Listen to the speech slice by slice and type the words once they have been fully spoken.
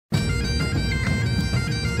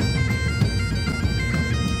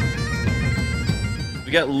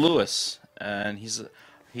we got Lewis, and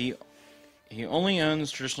he he only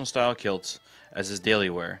owns traditional style kilts as his daily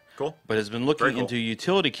wear. Cool. But has been looking into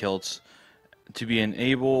utility kilts to be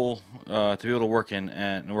able to work in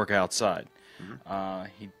and work outside.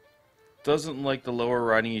 He doesn't like the lower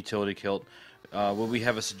riding utility kilt. Will we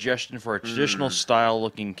have a suggestion for a traditional style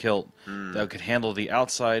looking kilt that could handle the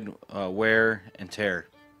outside wear and tear?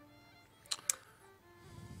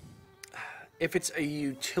 If it's a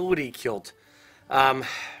utility kilt,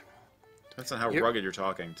 depends on how rugged you're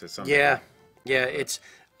talking to some. Yeah, it's.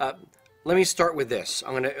 Let me start with this.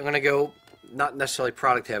 I'm gonna go not necessarily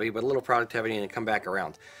product heavy, but a little product heavy, and come back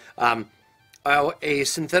around. A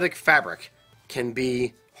synthetic fabric can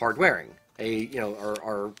be hard wearing.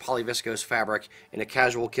 Our polyviscose fabric in a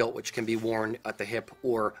casual kilt, which can be worn at the hip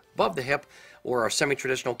or above the hip, or our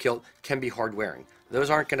semi-traditional kilt can be hard wearing.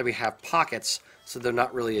 Those aren't going to have pockets, so they're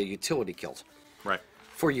not really a utility kilt. Right.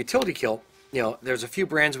 For utility kilt, there's a few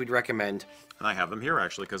brands we'd recommend. And I have them here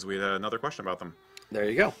actually because we had another question about them. There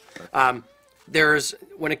you go.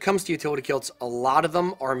 When it comes to utility kilts, a lot of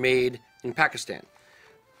them are made in Pakistan.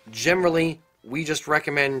 Generally, we just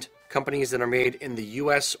recommend companies that are made in the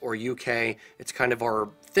US or UK. It's kind of our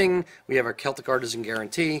thing. We have our Celtic Artisan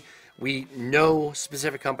Guarantee. We know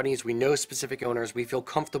specific companies. We know specific owners. We feel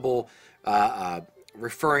comfortable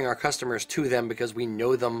referring our customers to them because we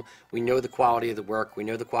know them. We know the quality of the work. We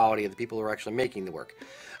know the quality of the people who are actually making the work.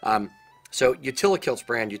 So Utilikilts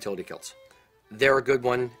brand utility kilts. They're a good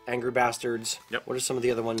one. Angry Bastards. Yep. What are some of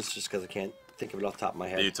the other ones? Just because I can't think of it off the top of my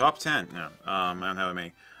head. The top 10. No, I don't have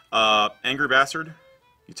many. Angry Bastard,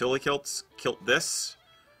 Utilikilts, Kilt This,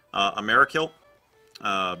 Amerikilt,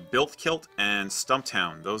 Built Kilt, and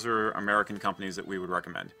Stumptown. Those are American companies that we would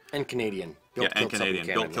recommend. And Canadian. And Canadian.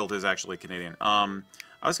 Built Kilt is actually Canadian. I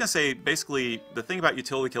was going to say, basically, the thing about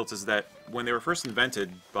utility kilts is that when they were first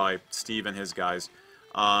invented by Steve and his guys,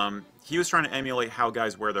 he was trying to emulate how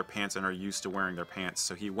guys wear their pants and are used to wearing their pants.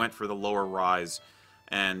 So he went for the lower rise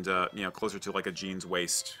and, closer to like a jeans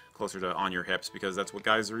waist, closer to on your hips, because that's what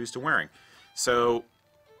guys are used to wearing. So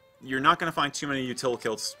you're not going to find too many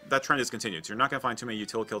utilikilts. That trend has continued. So you're not going to find too many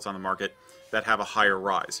utilikilts on the market that have a higher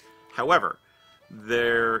rise. However,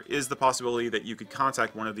 there is the possibility that you could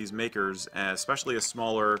contact one of these makers, especially a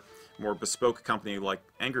smaller, more bespoke company like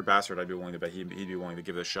Angry Bastard. I'd be willing to bet he'd be willing to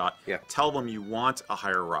give it a shot. Yeah. Tell them you want a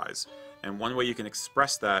higher rise. And one way you can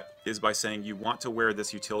express that is by saying you want to wear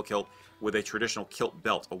this utilikilt with a traditional kilt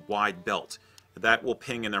belt, a wide belt. That will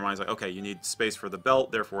ping in their minds like, okay, you need space for the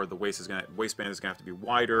belt, therefore the waistband is going to have to be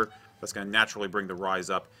wider. That's going to naturally bring the rise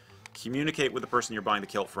up. Communicate with the person you're buying the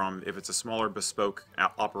kilt from. If it's a smaller bespoke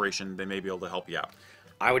operation, they may be able to help you out.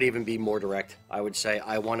 I would even be more direct. I would say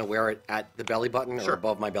I want to wear it at the belly button or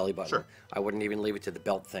above my belly button. Sure. I wouldn't even leave it to the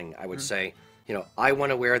belt thing. I would say, I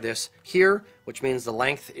want to wear this here, which means the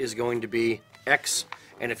length is going to be X.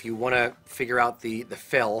 And if you want to figure out the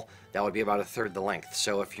fill, that would be about a third the length.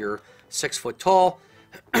 So if you're 6 foot tall,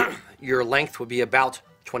 your length would be about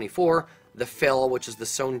 24. The fill, which is the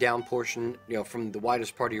sewn down portion, from the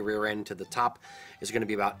widest part of your rear end to the top, is going to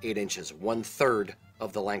be about 8 inches, 1/3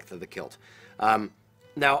 of the length of the kilt.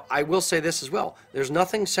 Now, I will say this as well. There's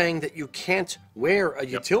nothing saying that you can't wear a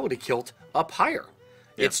utility kilt up higher.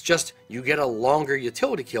 Yep. It's just you get a longer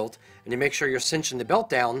utility kilt and you make sure you're cinching the belt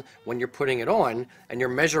down when you're putting it on and you're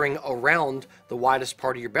measuring around the widest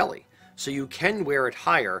part of your belly. So you can wear it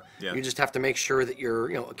higher. Yeah. You just have to make sure that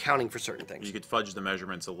you're accounting for certain things. You could fudge the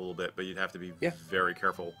measurements a little bit, but you'd have to be very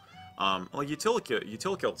careful. Like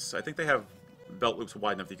utilikilts, I think they have belt loops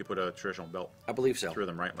wide enough that you could put a traditional belt. I believe so. Through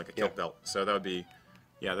them, right? Like a kilt belt. So that would be,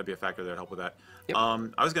 that'd be a factor that would help with that. Yep.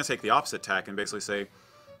 I was going to take the opposite tack and basically say,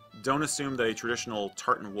 don't assume that a traditional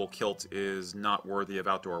tartan wool kilt is not worthy of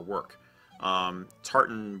outdoor work.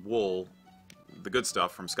 Tartan wool, the good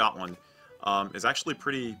stuff from Scotland, is actually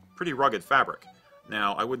pretty rugged fabric.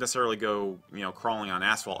 Now, I wouldn't necessarily go, crawling on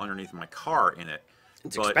asphalt underneath my car in it.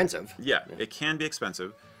 It's expensive. Yeah, it can be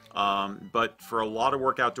expensive. But for a lot of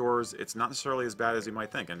work outdoors, it's not necessarily as bad as you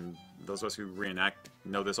might think. And those of us who reenact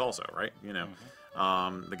know this also, right?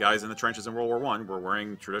 The guys in the trenches in World War I were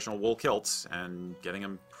wearing traditional wool kilts and getting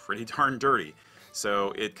them pretty darn dirty.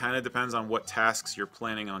 So it kind of depends on what tasks you're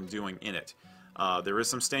planning on doing in it. There is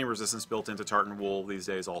some stain resistance built into tartan wool these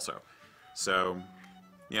days also. So,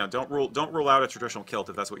 don't rule out a traditional kilt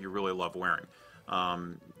if that's what you really love wearing.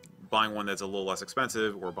 Buying one that's a little less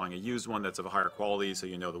expensive or buying a used one that's of a higher quality so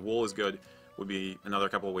the wool is good would be another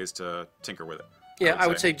couple of ways to tinker with it. Yeah, I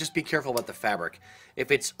would say just be careful about the fabric.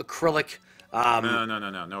 If it's acrylic, no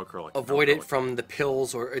acrylic. avoid no it from the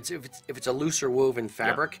pills, or if it's a looser woven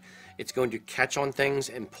fabric, it's going to catch on things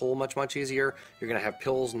and pull much easier. You're going to have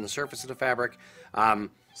pills on the surface of the fabric.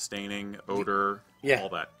 Staining, odor, all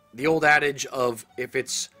that. The old adage of if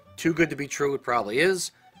it's too good to be true, it probably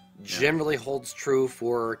is, generally holds true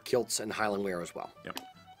for kilts and Highland wear as well. Yep,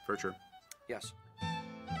 for sure. Yes.